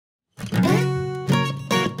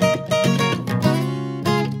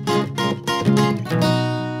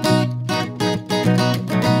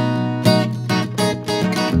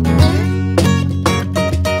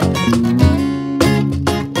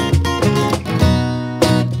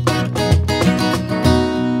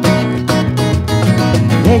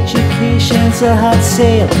Education's a hard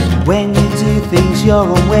sale when you do things your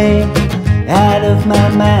own way. Out of my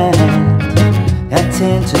mind, I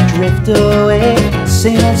tend to drift away.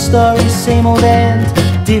 Same old story, same old end.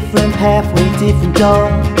 Different pathway, different door.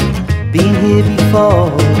 Been here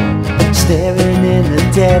before, staring in the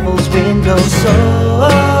devil's window. So,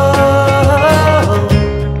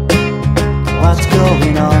 what's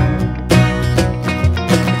going on?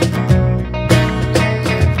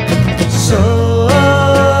 So,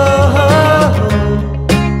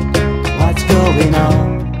 what's going on?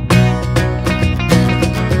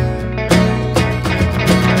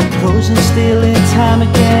 Frozen still in time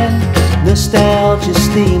again. Nostalgia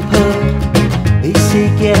staying put. They say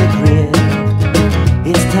get a grip.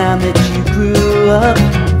 It's time that you grew up.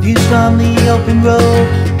 Views from the open road,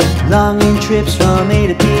 longing trips from A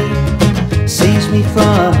to B, saves me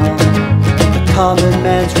from the common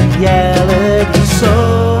man's reality. So,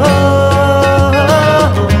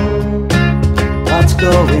 what's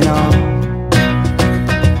going on?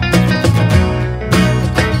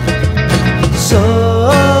 So,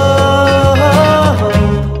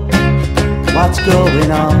 what's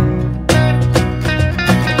going on?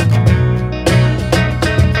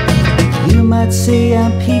 You might say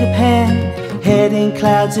I'm Peter Pan, heading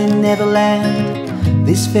clouds in Neverland.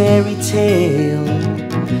 This fairy tale,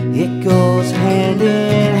 it goes hand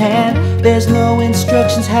in hand. There's no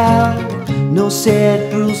instructions how, no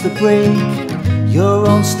set rules to break. Your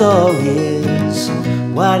own stories,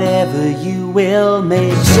 whatever you will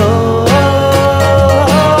make. So,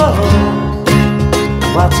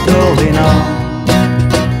 what's going on?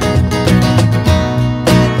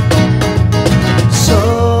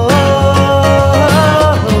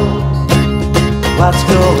 What's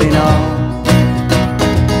going on?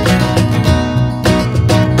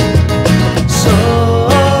 So,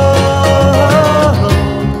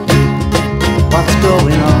 what's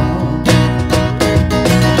going on?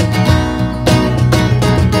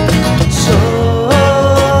 So,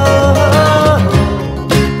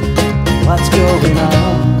 what's going on?